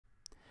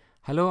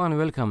Hello and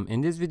welcome.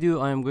 In this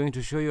video I am going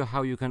to show you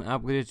how you can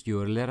upgrade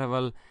your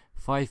Laravel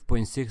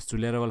 5.6 to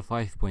Laravel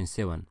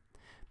 5.7.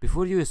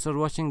 Before you start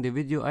watching the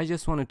video, I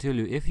just want to tell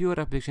you, if your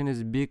application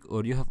is big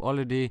or you have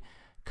already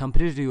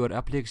completed your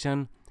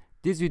application,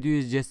 this video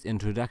is just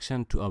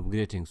introduction to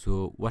upgrading.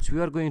 So what we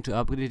are going to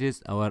upgrade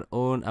is our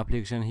own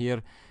application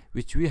here,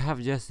 which we have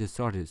just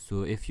started.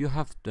 So if you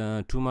have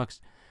too much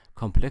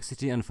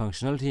complexity and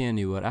functionality in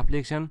your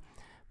application,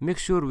 make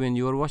sure when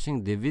you are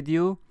watching the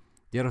video,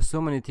 there are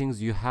so many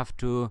things you have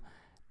to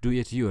do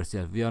it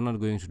yourself. We are not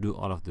going to do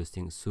all of those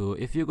things. So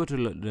if you go to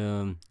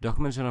the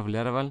documentation of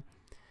Laravel,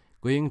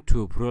 going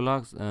to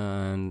prologues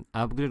and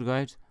upgrade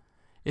guides,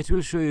 it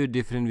will show you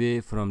different way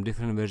from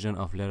different version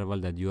of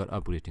Laravel that you are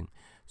upgrading.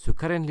 So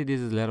currently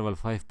this is Laravel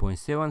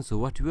 5.7. so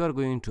what we are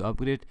going to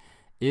upgrade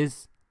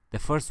is the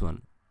first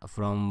one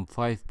from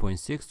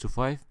 5.6 to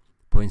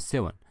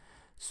 5.7.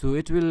 so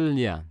it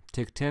will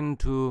take 10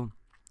 to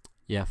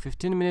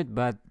 15 minutes,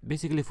 but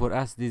basically for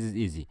us this is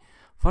easy.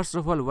 First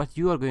of all, what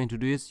you are going to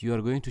do is you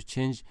are going to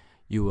change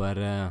your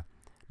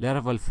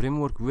Laravel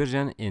framework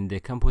version in the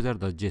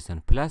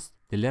composer.json plus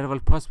the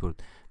Laravel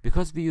Passport.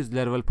 Because we use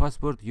Laravel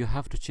Passport, you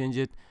have to change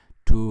it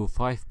to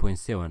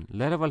 5.7.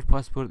 Laravel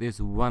Passport is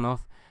one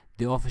of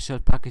the official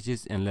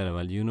packages in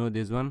Laravel, you know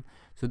this one.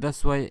 So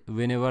that's why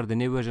whenever the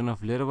new version of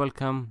Laravel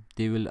come,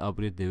 they will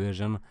upgrade the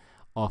version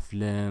of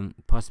the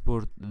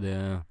Passport,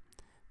 the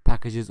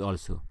packages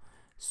also.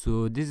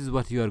 So this is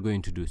what you are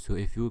going to do. So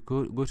if you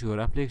go to your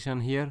application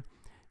here,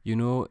 you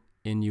know,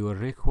 in your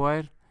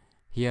require,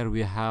 here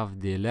we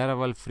have the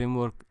Laravel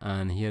framework,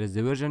 and here is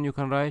the version you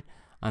can write.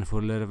 And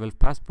for Laravel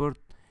Passport,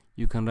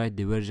 you can write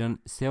the version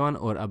 7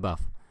 or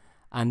above.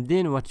 And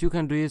then what you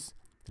can do is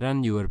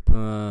run your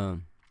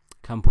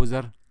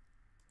composer.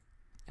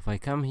 If I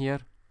come here,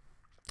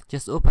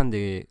 just open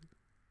the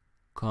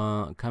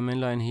command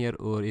line here,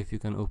 or if you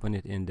can open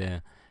it in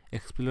the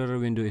Explorer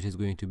window, it is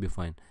going to be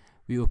fine.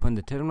 We open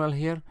the terminal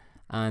here,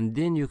 and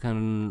then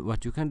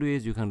what you can do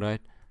is you can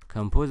write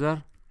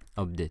composer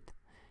update.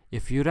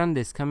 If you run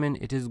this command,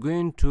 it is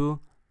going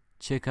to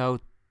check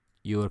out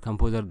your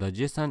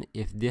composer.json.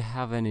 If they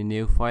have any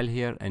new file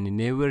here, any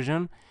new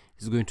version,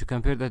 it's going to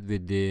compare that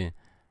with the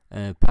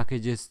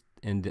packages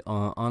in the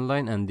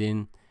online, and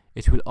then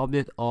it will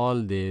update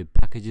all the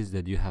packages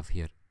that you have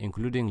here,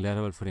 including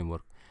Laravel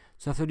framework.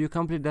 So after you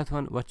complete that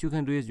one, what you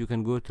can do is you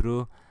can go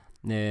through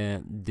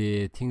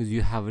the things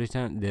you have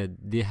written, that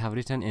they have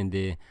written in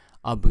the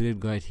upgrade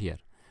guide here.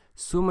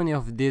 So many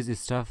of this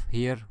stuff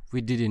here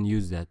we didn't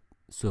use that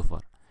so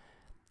far.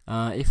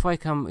 If I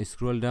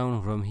scroll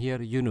down from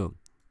here, you know,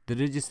 the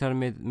register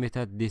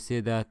method, they say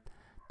that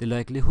the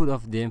likelihood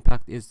of the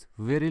impact is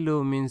very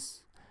low,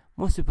 means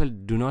most people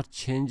do not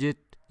change it.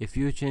 If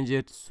you change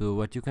it, so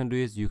what you can do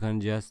is you can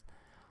just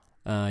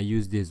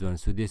use this one.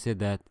 So they say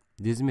that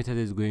this method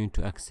is going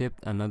to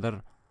accept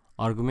another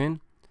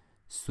argument.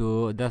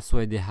 So that's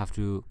why they have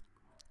to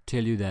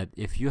tell you that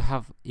if you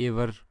have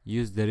ever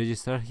used the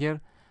register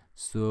here,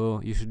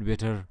 so you should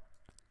better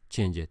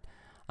change it.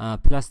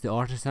 Plus the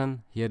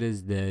artisan, here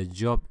is the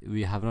job.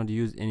 We have not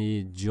used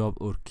any job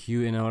or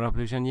queue in our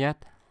application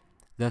yet.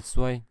 That's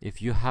why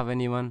if you have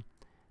anyone,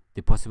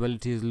 the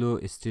possibility is low.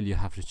 Still you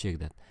have to check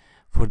that.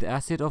 For the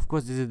asset, of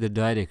course, this is the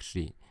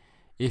directory.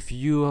 If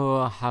you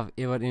have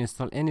ever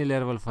installed any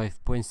Laravel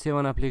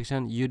 5.7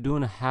 application, you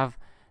don't have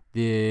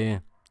the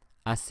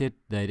asset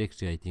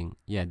directory. I think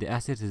the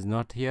asset is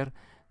not here.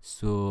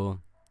 So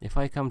if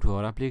I come to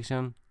our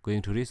application,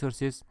 going to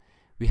resources,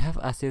 we have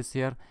assets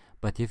here.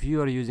 But if you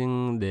are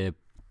using the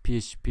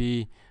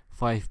PHP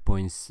 5.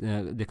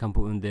 The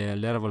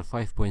Laravel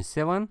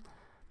 5.7,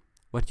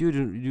 what you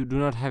do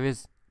not have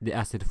is the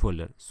asset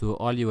folder. So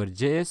all your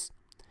JS,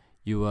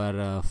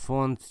 your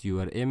fonts,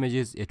 your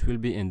images, it will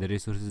be in the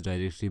resources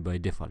directory by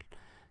default.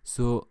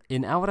 So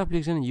in our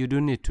application, you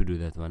don't need to do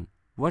that one.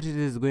 What it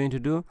is going to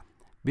do,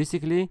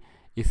 basically,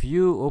 if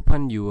you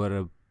open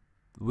your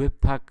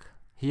webpack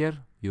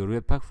here, your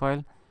webpack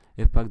file,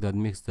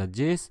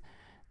 webpack.mix.js,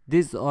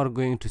 these are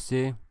going to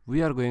say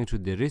we are going to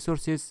the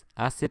resources,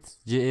 assets,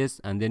 JS,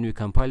 and then we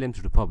compile them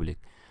to the public.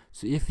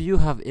 So if you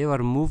have ever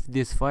moved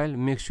this file,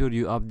 make sure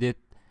you update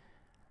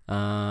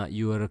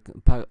your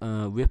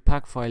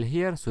webpack file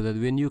here, so that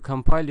when you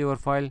compile your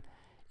file,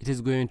 it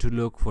is going to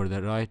look for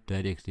the right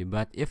directory.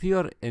 But if you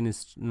are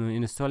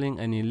installing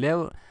any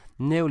new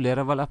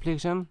Laravel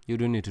application, you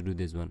don't need to do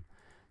this one.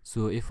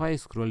 So if I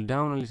scroll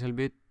down a little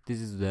bit,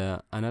 this is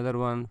the another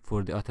one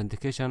for the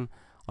authentication.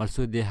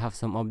 Also they have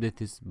some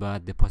updates,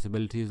 but the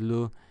possibility is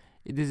low.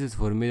 This is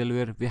for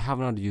middleware. We have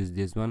not used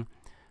this one.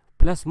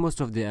 Plus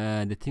most of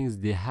the things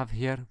they have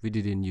here we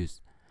didn't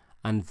use.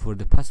 And for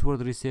the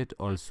password reset,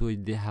 also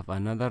they have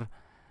another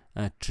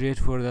trait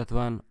for that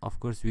one. Of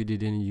course we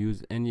didn't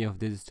use any of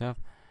this stuff.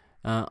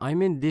 I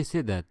mean, they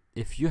say that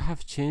if you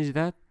have changed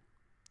that,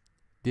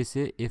 they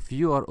say if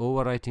you are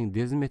overwriting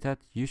this method,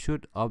 you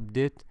should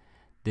update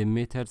the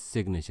method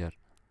signature.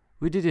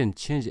 We didn't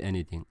change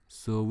anything,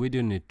 so we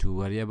don't need to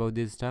worry about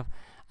this stuff.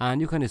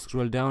 And you can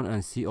scroll down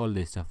and see all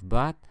this stuff.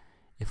 But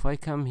if I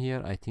come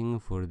here, I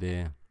think for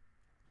the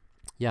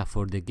yeah,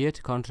 for the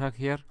get contract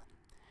here,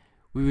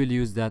 we will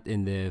use that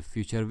in the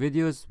future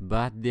videos,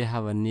 but they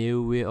have a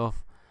new way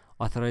of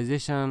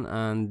authorization,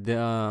 and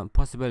the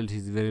possibility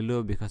is very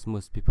low because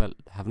most people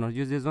have not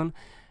used this one.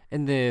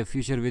 In the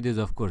future videos,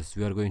 of course,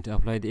 we are going to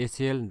apply the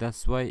ACL.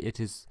 That's why it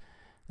is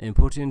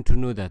important to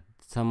know that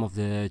some of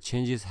the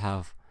changes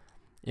have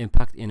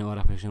impact in our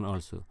application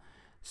also.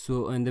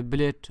 So in the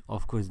bullet,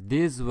 of course,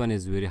 this one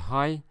is very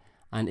high,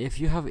 and if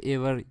you have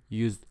ever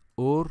used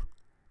or,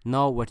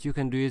 now what you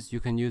can do is you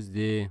can use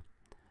the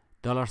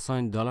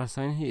 $sign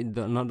here,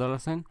 not dollar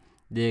sign,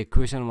 the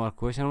question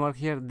mark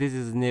here. This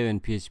is new in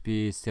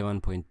PHP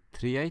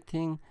 7.3 I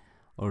think,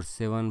 or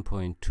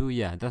 7.2.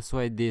 yeah, that's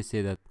why they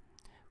say that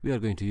we are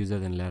going to use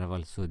that in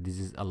Laravel. So this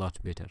is a lot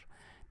better.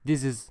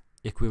 This is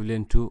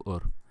equivalent to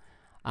or.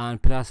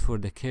 And plus for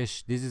the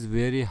cache, this is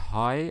very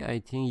high I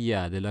think.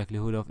 Yeah, the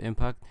likelihood of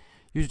impact,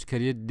 you should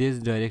create this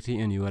directly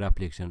in your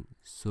application.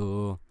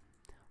 So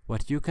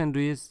what you can do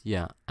is,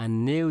 yeah, a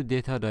new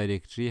data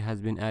directory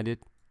has been added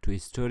to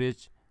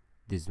storage,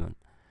 this one.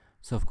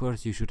 So of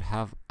course you should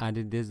have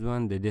added this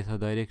one, the data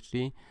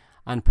directory,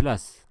 and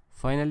plus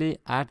finally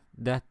add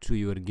that to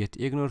your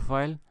getignore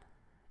file.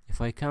 If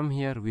I come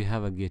here, we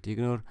have a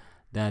getignore,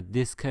 that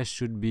this cache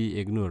should be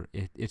ignored.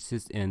 It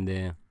sits in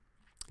the,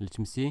 let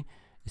me see,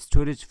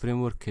 storage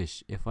framework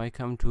cache. If I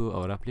come to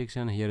our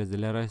application, here is the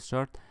Laravel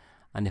start,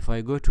 and if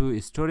I go to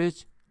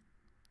storage,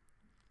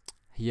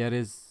 here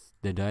is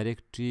the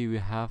directory. We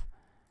have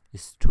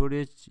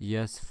storage,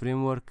 yes,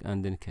 framework,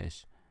 and then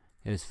cache.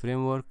 Here is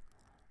framework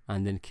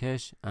and then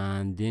cache,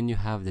 and then you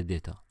have the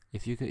data.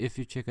 If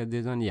you check out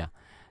this one, yeah,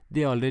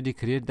 they already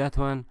create that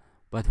one,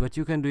 but what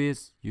you can do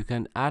is you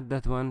can add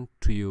that one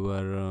to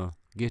your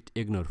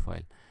getignore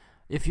file.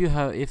 If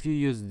you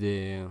use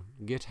the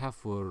GitHub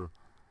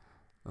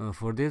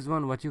for this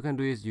one, what you can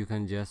do is you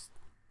can just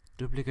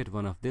duplicate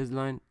one of this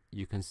line.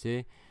 You can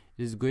say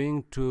it is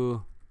going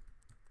to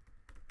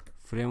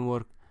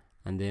framework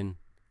and then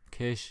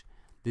cache.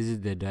 This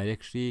is the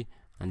directory,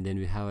 and then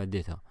we have a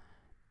data.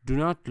 Do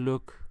not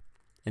look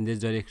in this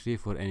directory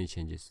for any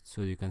changes.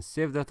 So you can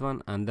save that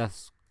one, and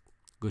that's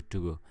good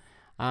to go.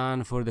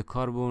 And for the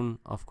carbon,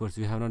 of course,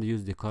 we have not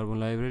used the carbon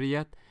library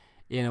yet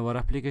in our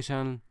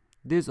application.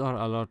 These are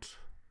a lot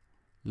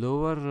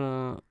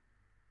lower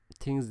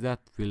things that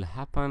will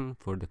happen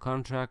for the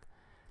contract.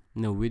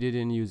 No, we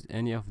didn't use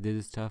any of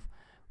this stuff.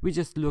 We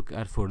just look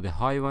at for the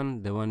high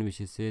one, the one which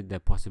is said the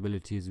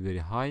possibility is very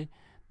high.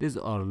 These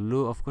are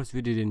low. Of course,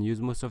 we didn't use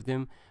most of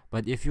them,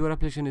 but if your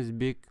application is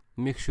big,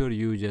 make sure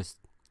you just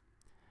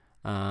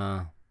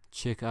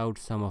check out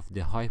some of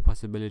the high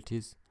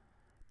possibilities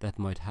that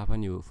might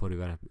happen for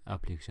your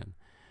application.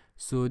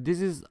 So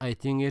this is, I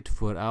think, it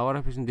for our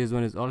application. This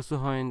one is also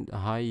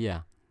high,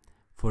 yeah.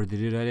 For the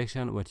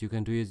redirection, what you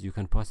can do is you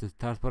can pass a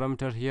third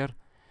parameter here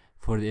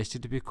for the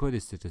HTTP code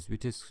status,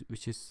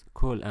 which is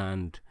cool.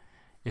 And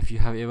if you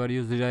have ever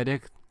used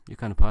redirect, you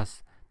can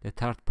pass the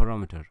third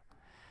parameter.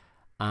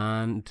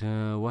 And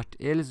what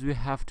else we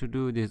have to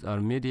do? These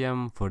are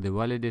medium for the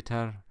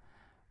validator.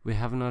 We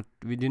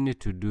didn't need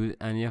to do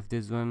any of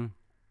this one.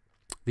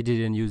 We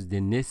didn't use the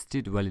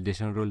nested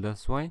validation rule,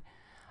 that's why.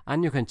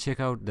 And you can check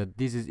out that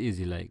this is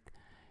easy. Like,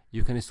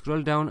 you can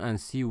scroll down and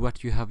see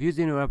what you have used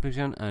in your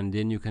application, and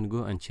then you can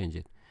go and change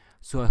it.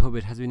 So I hope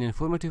it has been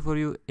informative for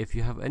you. If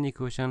you have any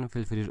question,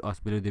 feel free to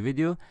ask below the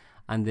video,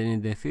 and then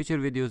in the future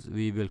videos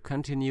we will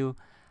continue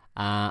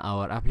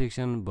our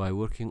application by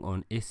working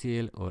on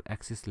ACL or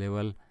access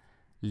level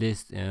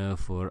list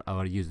for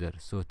our user.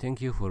 So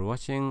thank you for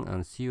watching,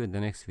 and see you in the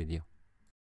next video.